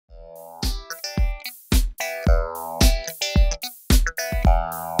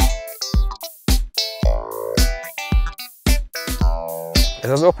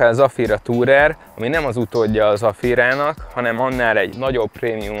Ez az Opel Zafira Tourer, ami nem az utódja a Zafirának, hanem annál egy nagyobb,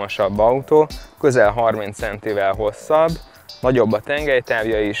 prémiumosabb autó, közel 30 centivel hosszabb, nagyobb a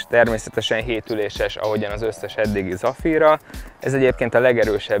tengelytávja is, természetesen hétüléses, ahogyan az összes eddigi Zafira. Ez egyébként a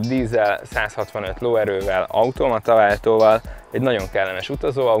legerősebb dízel, 165 lóerővel, automataváltóval, egy nagyon kellemes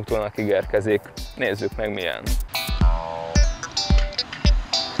utazóautónak ígérkezik. Nézzük meg milyen.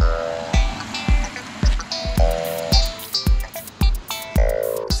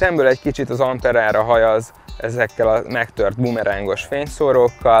 Szemből egy kicsit az amperára hajaz ezekkel a megtört bumerángos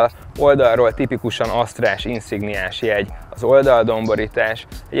fényszórókkal, oldalról tipikusan asztrás inszigniás jegy az oldaldomborítás,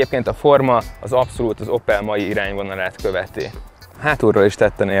 egyébként a forma az abszolút az Opel mai irányvonalát követi. Hátulról is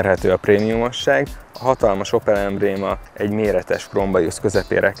tetten érhető a prémiumosság, a hatalmas Opel embléma egy méretes krombajusz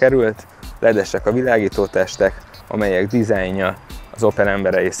közepére került, ledesek a világítótestek, amelyek dizájnja az Opel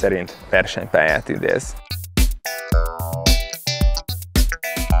emberei szerint versenypályát idéz.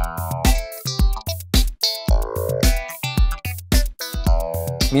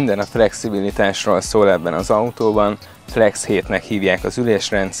 Minden a flexibilitásról szól ebben az autóban, Flex 7-nek hívják az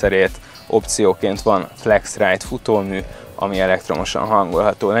ülésrendszerét, opcióként van Flex Ride futómű, ami elektromosan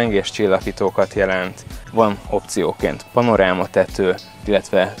hangolható lengéscsillapítókat jelent, van opcióként panorámatető,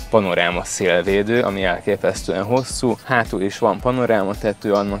 illetve panoráma szélvédő, ami elképesztően hosszú, hátul is van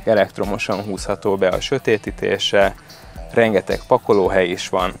panorámatető, annak elektromosan húzható be a sötétítése, rengeteg pakolóhely is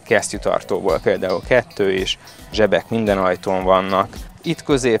van, kesztyűtartóból például 2 is, zsebek minden ajtón vannak. Itt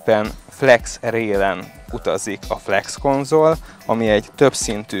középen Flex Rail-en utazik a Flex konzol, ami egy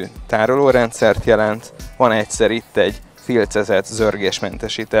többszintű tárolórendszert jelent. Van egyszer itt egy filcezett,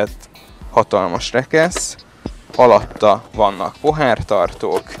 zörgésmentesített hatalmas rekesz, alatta vannak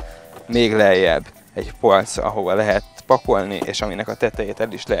pohártartók, még lejjebb egy polc, ahova lehet pakolni, és aminek a tetejét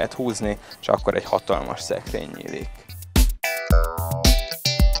el is lehet húzni, és akkor egy hatalmas szekrény nyílik.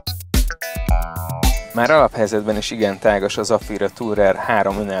 Már alaphelyzetben is igen tágas a Zafira Tourer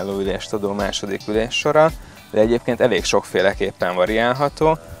 3 önálló ülést adó második üléssora, de egyébként elég sokféleképpen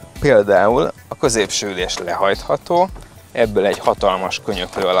variálható. Például a középső ülés lehajtható, ebből egy hatalmas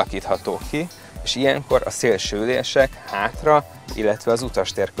könyöklő alakítható ki, és ilyenkor a szélső ülések hátra, illetve az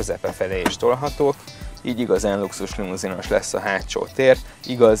utastér közepe felé is tolhatók, így igazán luxus limuzinos lesz a hátsó tér,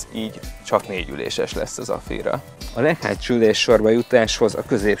 igaz, így csak 4 üléses lesz a Zafira. A leghátsó üléssorba jutáshoz a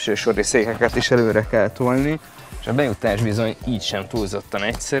középső sori székeket is előre kell tolni, és a bejutás bizony így sem túlzottan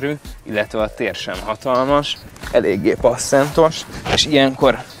egyszerű, illetve a tér sem hatalmas, eléggé passzentos, és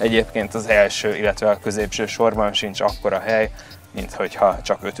ilyenkor egyébként az első, illetve a középső sorban sincs akkora hely, mint hogyha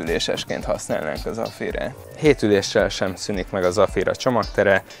csak 5 ülésesként használnánk a Zafirát. 7 üléssel sem szűnik meg a Zafira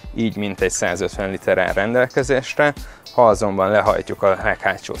csomagtere, így mintegy 150 liter áll rendelkezésre. Ha azonban lehajtjuk a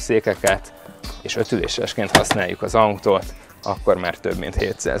leghátsó székeket, és 5 ülésesként használjuk az autót, akkor már több mint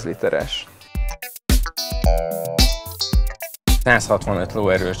 700 literes. 165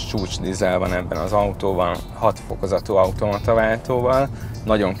 lóerős csúcsdízel van ebben az autóban, 6 fokozatú automataváltóval,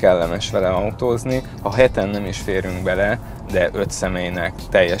 nagyon kellemes vele autózni, ha heten nem is férünk bele, de 5 személynek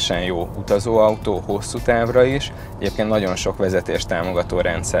teljesen jó utazóautó, hosszú távra is. Egyébként nagyon sok vezetéstámogató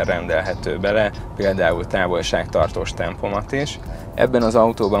rendszer rendelhető bele, például távolságtartós tempomat is. Ebben az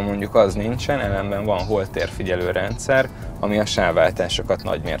autóban mondjuk az nincsen, ellenben van holtérfigyelő rendszer, ami a sávváltásokat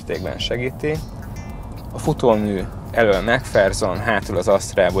nagy mértékben segíti. A futómű elől McPherson, hátul az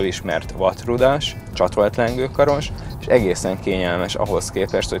Astrából ismert wattrudas, csatolt lengőkaros, és egészen kényelmes ahhoz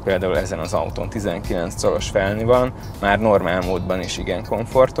képest, hogy például ezen az autón 19 colos felni van, már normál módban is igen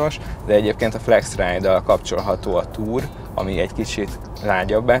komfortos, de egyébként a Flex Ride-dal kapcsolható a Tour, ami egy kicsit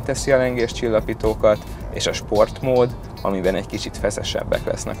lágyabbá teszi a lengéscsillapítókat, és a sportmód, amiben egy kicsit feszesebbek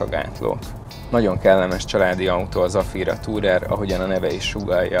lesznek a gátlók. Nagyon kellemes családi autó a Zafira Tourer, ahogyan a neve is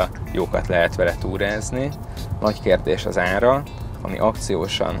sugallja, jókat lehet vele túrázni. Nagy kérdés az ára, ami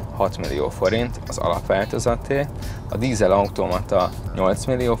akciósan 6 millió forint, az alapváltozaté. A dízel automata 8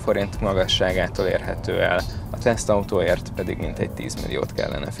 millió forint magasságától érhető el, a tesztautóért pedig mintegy 10 milliót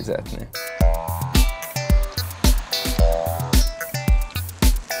kellene fizetni.